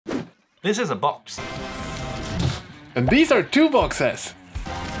This is a box. And these are 2 boxes.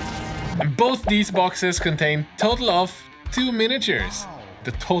 And both these boxes contain total of 2 miniatures.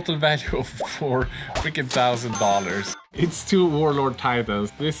 The total value of $4,000. It's 2 Warlord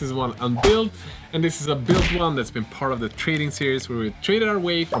Titans. This is one unbuilt, and this is a built one that's been part of the trading series where we traded our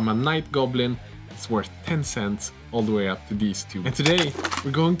way from a Night Goblin. It's worth 10 cents all the way up to these 2. And today we're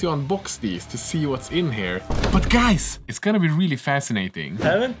going to unbox these to see what's in here. But guys, it's gonna be really fascinating.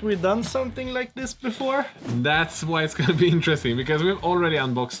 Haven't we done something like this before? That's why it's gonna be interesting, because we've already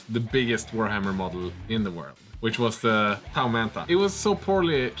unboxed the biggest Warhammer model in the world, which was the T'au Manta. It was so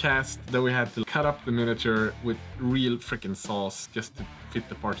poorly cast that we had to cut up the miniature with real freaking saws just to fit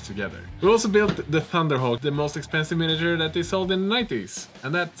the parts together. We also built the Thunderhawk, the most expensive miniature that they sold in the 90s.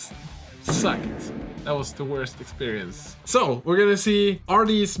 And that sucked. That was the worst experience. So, we're gonna see, are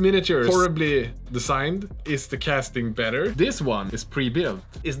these miniatures horribly designed? Is the casting better? This one is pre-built.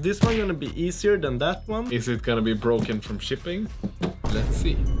 Is this one gonna be easier than that one? Is it gonna be broken from shipping? Let's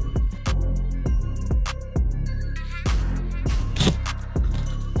see.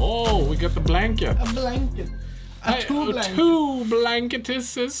 Oh, we got the blanket. A blanket. Two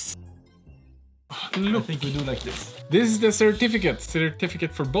blanketises. Look. I think we do like this. This is the certificate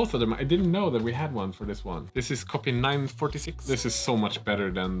for both of them. I didn't know that we had one for this one. This is copy 946. This is so much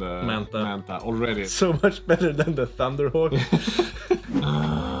better than the Manta already. So much better than the Thunderhawk.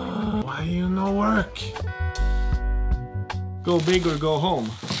 Why you no work? Go big or go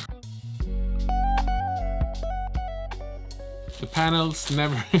home. The panels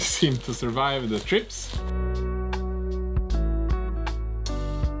never seem to survive the trips.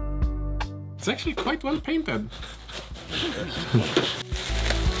 It's actually quite well painted.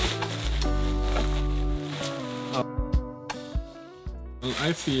 Well,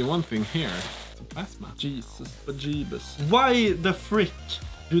 I see one thing here. It's a plasma. Jesus, bejeebus. Why the frick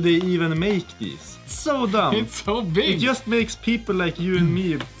do they even make these? It's so dumb. It's so big. It just makes people like you and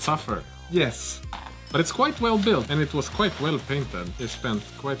me suffer. Yes. But it's quite well built, and it was quite well painted. They spent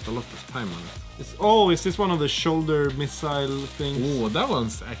quite a lot of time on it. Oh, is this one of the shoulder missile things? Oh, that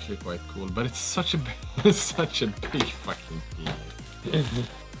one's actually quite cool, but it's such a such a big fucking piece.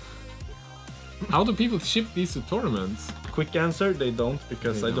 How do people ship these to tournaments? Quick answer, they don't,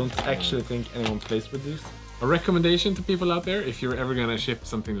 because I don't actually think anyone plays with these. A recommendation to people out there, if you're ever gonna ship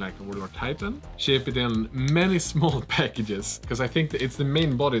something like a Warlord Titan, ship it in many small packages, because I think that it's the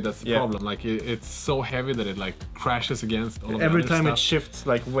main body that's the problem. Like it's so heavy that it like crashes against all of every the other time stuff. It shifts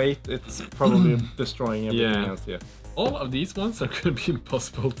like weight, it's probably destroying everything else. Yeah. All of these ones are gonna be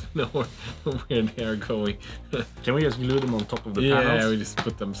impossible to know where they are going. Can we just glue them on top of the panels? Yeah, we just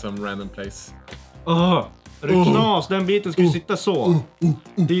put them some random place. Knas, den biten ska ju sitta så.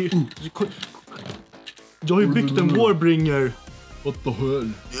 Jag har ju byggt en Warbringer. What the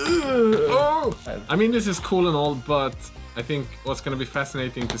hell? I mean, this is cool and all, but I think what's gonna be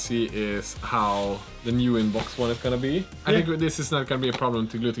fascinating to see is how the new inbox one is gonna be. I think this is not gonna be a problem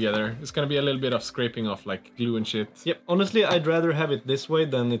to glue together. It's gonna be a little bit of scraping off like glue and shit. Yep, honestly, I'd rather have it this way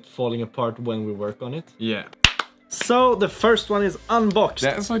than it falling apart when we work on it. Yeah. So, the first one is unboxed.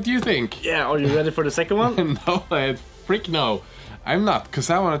 That's what you think. Yeah, are you ready for the second one? No, no. I'm not,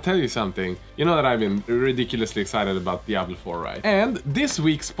 because I want to tell you something. You know that I've been ridiculously excited about Diablo 4, right? And this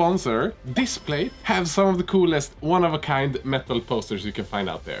week's sponsor, Displate, have some of the coolest one-of-a-kind metal posters you can find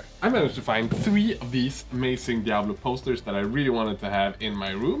out there. I managed to find 3 of these amazing Diablo posters that I really wanted to have in my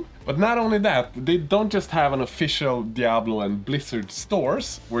room. But not only that, they don't just have an official Diablo and Blizzard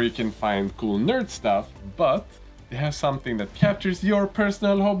stores where you can find cool nerd stuff, but they have something that captures your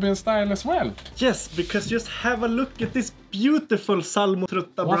personal hobby and style as well. Yes, because just have a look at this beautiful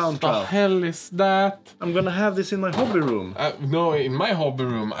Salmotrutta brown trout. What the hell is that? I'm gonna have this in my hobby room. No, in my hobby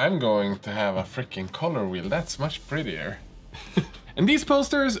room, I'm going to have a freaking color wheel. That's much prettier. And these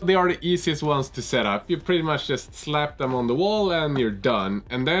posters, they are the easiest ones to set up. You pretty much just slap them on the wall and you're done.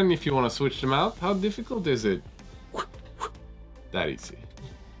 And then if you want to switch them out, how difficult is it? That easy.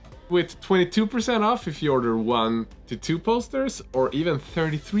 With 22% off if you order 1 to 2 posters, or even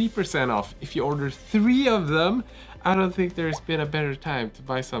 33% off if you order 3 of them. I don't think there's been a better time to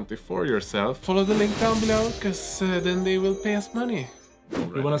buy something for yourself. Follow the link down below, because then they will pay us money.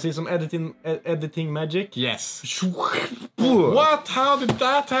 You wanna see some editing magic? Yes. What? How did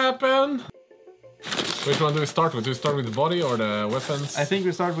that happen? Which one do we start with? Do we start with the body or the weapons? I think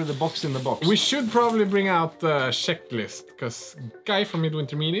we start with the box in the box. We should probably bring out the checklist, because guy from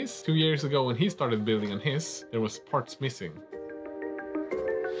Midwinter Minis, 2 years ago when he started building on his, there was parts missing.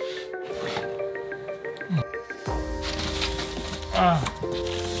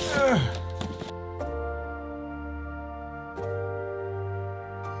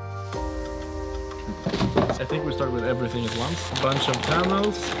 I think we start with everything at once. A bunch of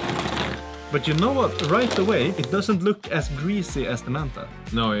panels. But you know what? Right away, it doesn't look as greasy as the Manta.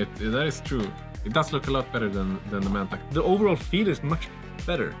 No, that is true. It does look a lot better than the Manta. The overall feel is much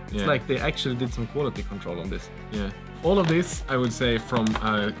better. It's Yeah. like they actually did some quality control on this. Yeah. All of this, I would say, from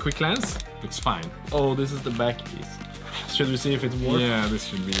a quick glance, looks fine. Oh, this is the back piece. Should we see if it works? Yeah, this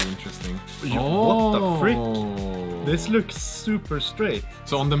should be interesting. What the frick? This looks super straight.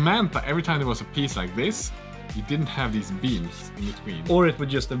 So on the Manta, every time there was a piece like this, you didn't have these beams in between. Or it would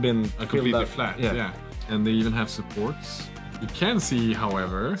just have been Completely flat. Yeah. And they even have supports. You can see,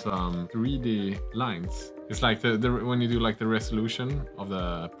 however, some 3D lines. It's like when you do like the resolution of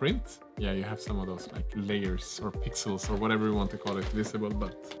the print. Yeah, you have some of those like layers or pixels or whatever you want to call it visible,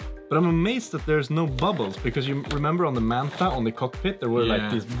 But I'm amazed that there's no bubbles, because you remember on the Manta, on the cockpit, there were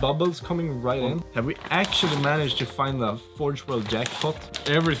like these bubbles coming right in. Have we actually managed to find the Forgeworld jackpot?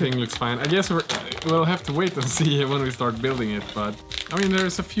 Everything looks fine. I guess we'll have to wait and see when we start building it, but I mean,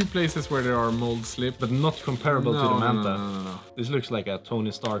 there's a few places where there are mold slips. But not comparable to the Manta. No. This looks like a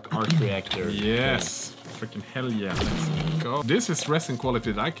Tony Stark arc reactor. Yes. Freaking hell yeah, let's go. This is resin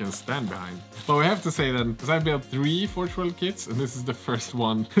quality that I can stand behind. But we have to say that, because I built 3 Forgeworld kits, and this is the first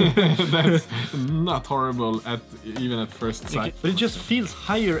one that's not horrible even at first sight. But it just feels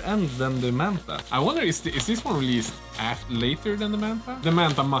higher end than the Manta. I wonder, is this one released later than the Manta? The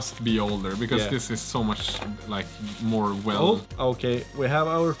Manta must be older, because this is so much like more well... Oh, okay, we have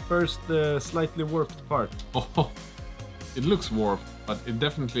our first slightly warped part. Oh, it looks warped, but it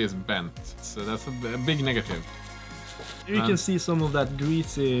definitely is bent, so that's a big negative. You can see some of that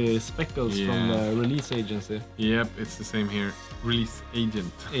greasy speckles from the release agency. Yep, it's the same here. Release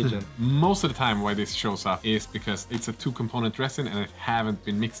agent. Agent. Most of the time why this shows up is because it's a 2-component resin and it haven't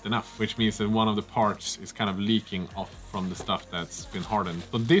been mixed enough, which means that one of the parts is kind of leaking off from the stuff that's been hardened.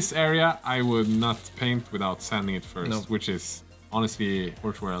 So this area I would not paint without sanding it first, which is honestly,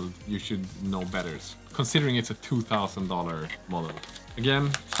 Forgeworld, you should know better, considering it's a $2,000 model. Again,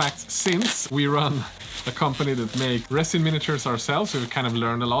 facts, since we run a company that make resin miniatures ourselves, we've kind of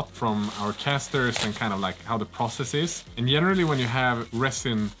learned a lot from our casters and kind of like how the process is. And generally when you have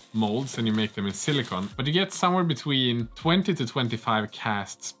resin molds and you make them in silicone, but you get somewhere between 20 to 25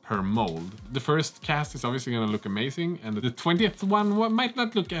 casts per mold. The first cast is obviously going to look amazing, and the 20th one might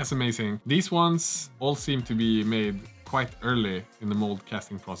not look as amazing. These ones all seem to be made quite early in the mold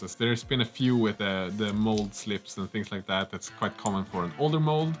casting process. There's been a few with the mold slips and things like that. That's quite common for an older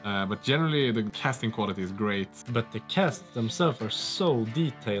mold, but generally the casting quality is great. But the casts themselves are so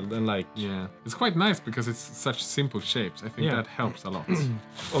detailed and like... Yeah, it's quite nice because it's such simple shapes. I think that helps a lot.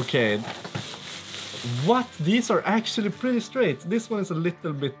 Okay. What? These are actually pretty straight. This one is a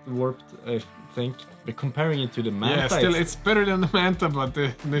little bit warped, I think. But comparing it to the Manta... Yeah, still, it's better than the Manta, but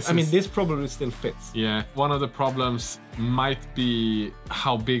this probably still fits. Yeah, one of the problems might be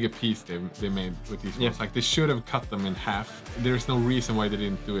how big a piece they made with these ones. Like, they should have cut them in half. There's no reason why they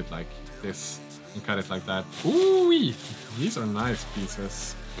didn't do it like this and cut it like that. Ooh-wee! These are nice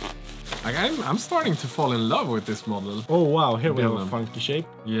pieces. Like, I'm starting to fall in love with this model. Oh wow, here we have a funky shape.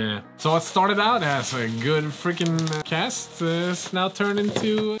 Yeah. So what started out as a good freaking cast is now turned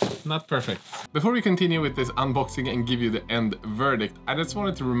into not perfect. Before we continue with this unboxing and give you the end verdict, I just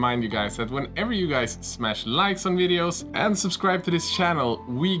wanted to remind you guys that whenever you guys smash likes on videos and subscribe to this channel,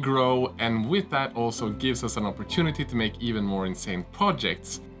 we grow, and with that also gives us an opportunity to make even more insane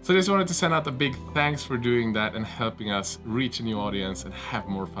projects. So I just wanted to send out a big thanks for doing that and helping us reach a new audience and have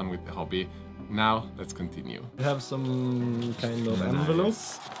more fun with the hobby. Now, let's continue. We have some kind of envelope.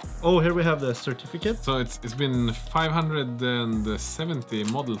 Oh, here we have the certificate. So it's been 570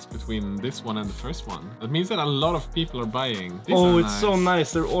 models between this one and the first one. That means that a lot of people are buying. It's so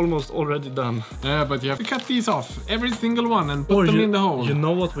nice. They're almost already done. Yeah, but you have to cut these off, every single one, and put them in the hole. You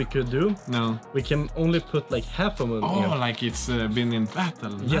know what we could do? No. We can only put like half of them in. Oh, like it's been in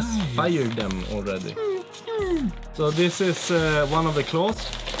battle. Yes, fired them already. So this is one of the claws,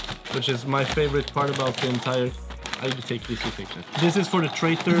 which is my favorite part about the entire... I'll take this picture. This is for the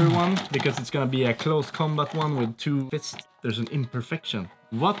traitor one, because it's gonna be a close combat one with 2 fists. There's an imperfection.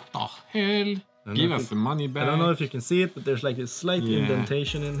 What the hell? Give us the money back. I don't know if you can see it, but there's like a slight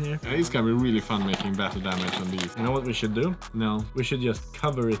indentation in here. It's gonna be really fun making battle damage on these. You know what we should do? No. We should just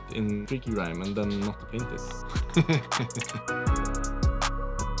cover it in Tricky Grime and then not paint it.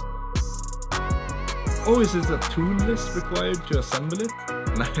 Oh, is this a tool list required to assemble it?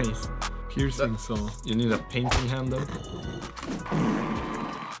 Nice. Piercing saw. You need a painting handle.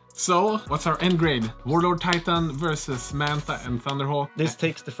 So, what's our end grade? Warlord Titan versus Manta and Thunderhawk. This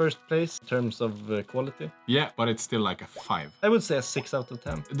takes the first place in terms of quality. Yeah, but it's still like a 5. I would say a 6 out of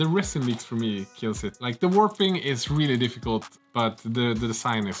 10. The resin leaks for me kills it. Like, the warping is really difficult, but the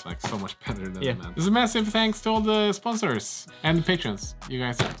design is like so much better than the Manta. There's a massive thanks to all the sponsors and the patrons. You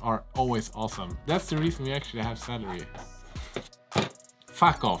guys are always awesome. That's the reason we actually have salary.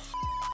 Fuck off.